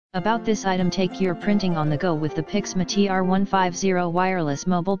About this item: take your printing on the go with the Pixma TR150 wireless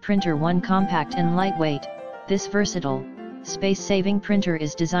mobile printer. One compact and lightweight, this versatile, space-saving printer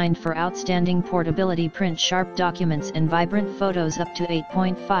is designed for outstanding portability. Print sharp documents and vibrant photos up to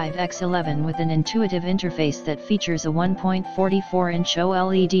 8.5 x 11 with an intuitive interface that features a 1.44-inch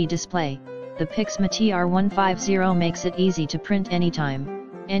OLED display. The Pixma TR150 makes it easy to print anytime,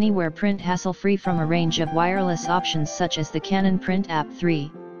 anywhere. Print hassle-free from a range of wireless options such as the Canon Print App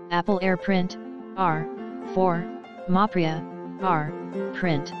 3, Apple Airprint, R4, Mopria,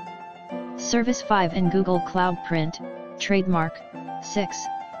 Print Service 5 and Google Cloud Print, Trademark 6,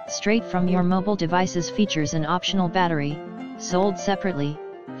 straight from your mobile devices. Features an optional battery, sold separately,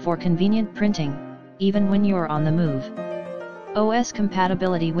 for convenient printing, even when you're on the move. OS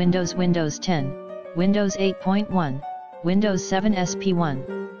compatibility: Windows 10, Windows 8.1, Windows 7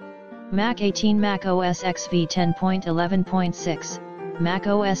 SP1, Mac 18, Mac OS X v10.11.6, Mac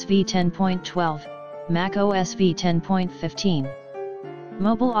OS v10.12, Mac OS v10.15.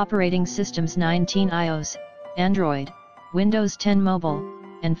 Mobile operating systems: 19 iOS, Android, Windows 10 Mobile,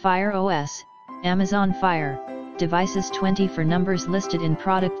 and Fire OS, Amazon Fire, devices. 20 for numbers listed in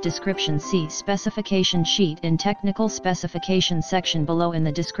product description. See specification sheet in technical specification section below in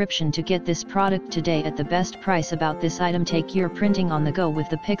the description to get this product today at the best price. About this item: take your printing on the go with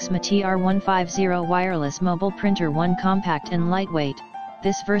the Pixma TR150 wireless mobile printer. One compact and lightweight,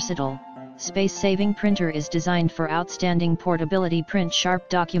 this versatile, space-saving printer is designed for outstanding portability. Print sharp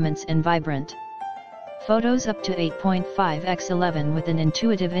documents and vibrant photos up to 8.5 x 11 with an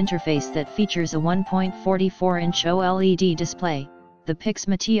intuitive interface that features a 1.44-inch OLED display. The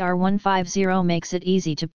Pixma TR150 makes it easy to